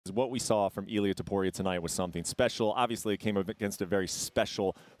What we saw from Ilia Topuria tonight was something special. Obviously, it came up against a very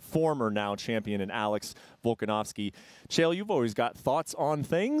special former now champion in Alex Volkanovski. Chael, you've always got thoughts on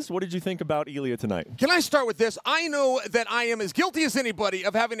things. What did you think about Ilia tonight? Can I start with this? I know that I am as guilty as anybody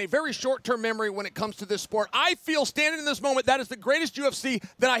of having a very short-term memory when it comes to this sport. I feel standing in this moment, that is the greatest UFC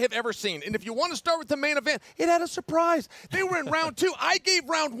that I have ever seen. And if you want to start with the main event, it had a surprise. They were in round 2. I gave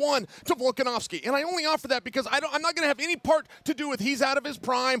round 1 to Volkanovski, and I only offer that because I'm not going to have any part to do with he's out of his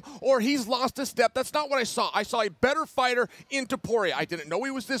prime or he's lost a step. That's not what I saw. I saw a better fighter in Topuria. I didn't know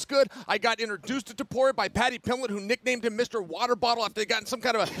he was this good. I got introduced to Topuria by Paddy Pimblett, who nicknamed him Mr. Water Bottle after they got in some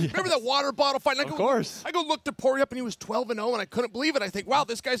kind of a... Remember that water bottle fight? Of course. I go look Topuria up, and he was 12-0, and I couldn't believe it. I think, wow,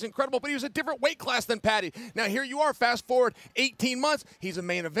 this guy's incredible, but he was a different weight class than Paddy. Now, here you are, fast forward 18 months. He's a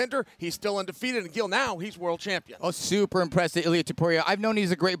main eventer. He's still undefeated, and Gil, now he's world champion. Oh, super impressed with Ilia Topuria. I've known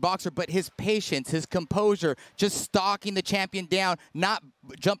he's a great boxer, but his patience, his composure, just stalking the champion down, not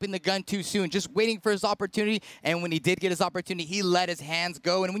jumping the gun too soon, just waiting for his opportunity. And when he did get his opportunity, he let his hands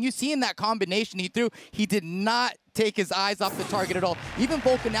go. And when you see in that combination he threw, he did not take his eyes off the target at all. Even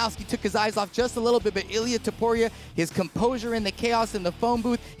Volkanovski took his eyes off just a little bit, but Ilia Topuria, his composure in the chaos in the phone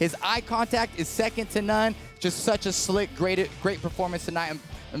booth, his eye contact is second to none. Just such a slick, great performance tonight.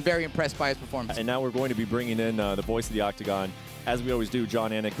 I'm very impressed by his performance. And now we're going to be bringing in the voice of the Octagon, as we always do,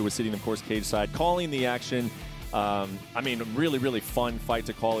 John Anik, who was sitting, of course, cage side, calling the action. I mean, really, really fun fight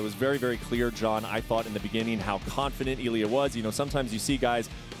to call. It was very, very clear, John, I thought in the beginning how confident Ilia was. You know, sometimes you see guys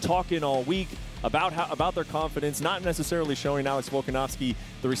talking all week about their confidence, not necessarily showing Alex Volkanovski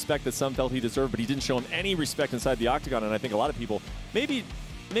the respect that some felt he deserved, but he didn't show him any respect inside the Octagon. And I think a lot of people maybe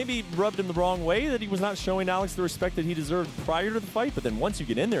rubbed him the wrong way, that he was not showing Alex the respect that he deserved prior to the fight. But then once you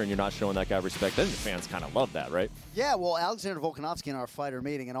get in there and you're not showing that guy respect, then the fans kind of love that, right? Yeah, well, Alexander Volkanovski in our fighter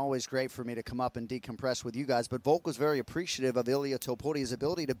meeting, and always great for me to come up and decompress with you guys, but Volk was very appreciative of Ilia Topuria's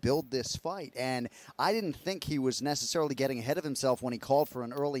ability to build this fight, and I didn't think he was necessarily getting ahead of himself when he called for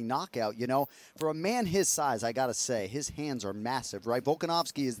an early knockout. You know, for a man his size, I gotta say, his hands are massive, right?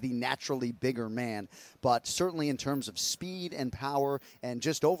 Volkanovski is the naturally bigger man, but certainly in terms of speed and power and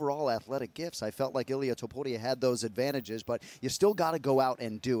just overall athletic gifts, I felt like Ilia Topuria had those advantages, but you still got to go out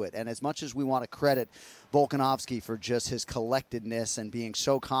and do it. And as much as we want to credit Volkanovski for just his collectedness and being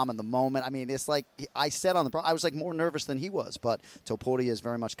so calm in the moment, I mean, it's like I said on the I was like more nervous than he was, but Topuria is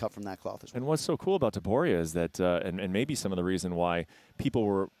very much cut from that cloth as well. And what's so cool about Topuria is that, and maybe some of the reason why people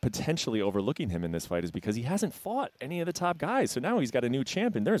were potentially overlooking him in this fight is because he hasn't fought any of the top guys. So now he's got a new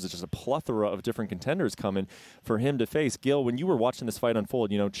champion. There's just a plethora of different contenders coming for him to face. Gil, when you were watching this fight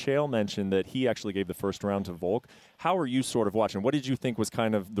unfold, you know, Chael mentioned that he actually gave the first round to Volk. How are you sort of watching? What did you think was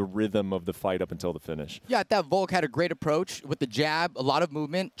kind of the rhythm of the fight up until the finish? Yeah, I thought Volk had a great approach with the jab, a lot of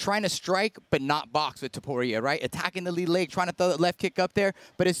movement, trying to strike but not box with Topuria, right? Attacking the lead leg, trying to throw that left kick up there.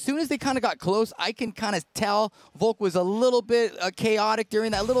 But as soon as they kind of got close, I can kind of tell Volk was a little bit chaotic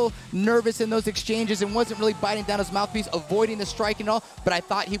during that, a little nervous in those exchanges and wasn't really biting down his mouthpiece, avoiding the strike and all. But I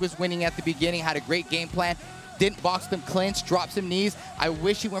thought he was winning at the beginning, had a great game plan. Didn't box them clinch, dropped some knees. I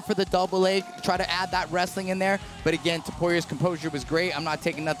wish he went for the double leg, try to add that wrestling in there. But again, Topuria's composure was great. I'm not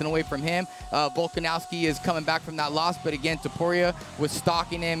taking nothing away from him. Volkanovski is coming back from that loss. But again, Topuria was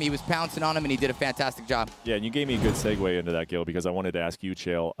stalking him. He was pouncing on him, and he did a fantastic job. Yeah, and you gave me a good segue into that, Gil, because I wanted to ask you,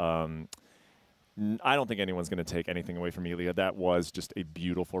 Chael, I don't think anyone's going to take anything away from Ilia. That was just a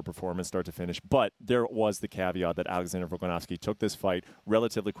beautiful performance, start to finish. But there was the caveat that Alexander Volkanovski took this fight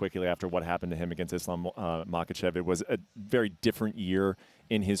relatively quickly after what happened to him against Islam Makhachev. It was a very different year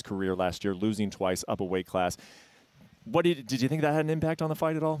in his career last year, losing twice, up a weight class. What did you think that had an impact on the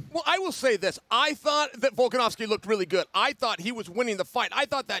fight at all? Well, I will say this. I thought that Volkanovski looked really good. I thought he was winning the fight. I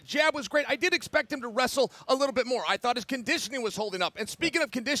thought that jab was great. I did expect him to wrestle a little bit more. I thought his conditioning was holding up. And speaking of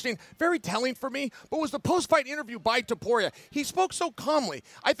conditioning, very telling for me, but was the post-fight interview by Topuria. He spoke so calmly.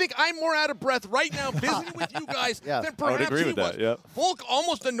 I think I'm more out of breath right now visiting with you guys than perhaps he was. Yep. Volk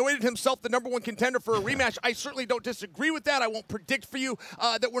almost anointed himself the #1 contender for a rematch. I certainly don't disagree with that. I won't predict for you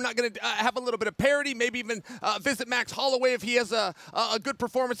that we're not going to have a little bit of parity, maybe even visit Max Holloway if he has a good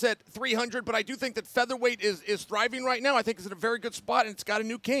performance at 300, but I do think that featherweight is thriving right now. I think it's in a very good spot, and it's got a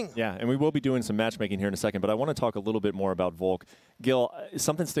new king. Yeah, and we will be doing some matchmaking here in a second, but I want to talk a little bit more about Volk. Gil,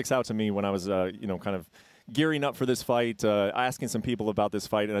 something sticks out to me when I was, kind of gearing up for this fight, asking some people about this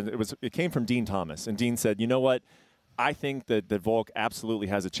fight, and it came from Dean Thomas, and Dean said, you know what? I think that Volk absolutely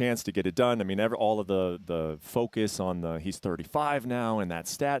has a chance to get it done. I mean, all of the focus on he's 35 now and that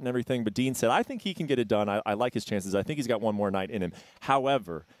stat and everything. But Dean said, I think he can get it done. I like his chances. I think he's got one more night in him.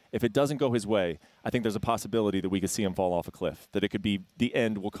 However, if it doesn't go his way, I think there's a possibility that we could see him fall off a cliff, that it could be the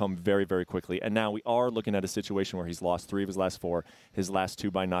end will come very, very quickly. And now we are looking at a situation where he's lost 3 of his last 4, his last 2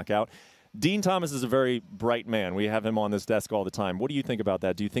 by knockout. Dean Thomas is a very bright man. We have him on this desk all the time. What do you think about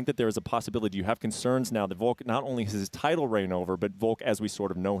that? Do you think that there is a possibility? Do you have concerns now that Volk, not only is his title reign over, but Volk, as we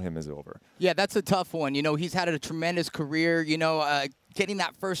sort of know him, is over? Yeah, that's a tough one. You know, he's had a tremendous career, getting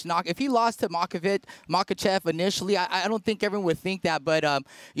that first knock. If he lost to Makhachev initially, I don't think everyone would think that. But,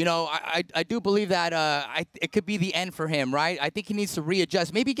 I do believe that it could be the end for him, right? I think he needs to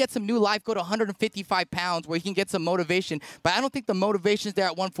readjust. Maybe get some new life, go to 155 pounds where he can get some motivation. But I don't think the motivation's there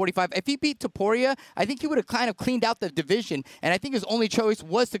at 145. If he beat Topuria, I think he would have kind of cleaned out the division. And I think his only choice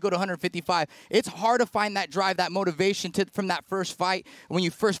was to go to 155. It's hard to find that drive, that motivation from that first fight when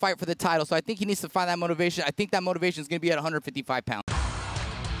you first fight for the title. So I think he needs to find that motivation. I think that motivation is going to be at 155 pounds.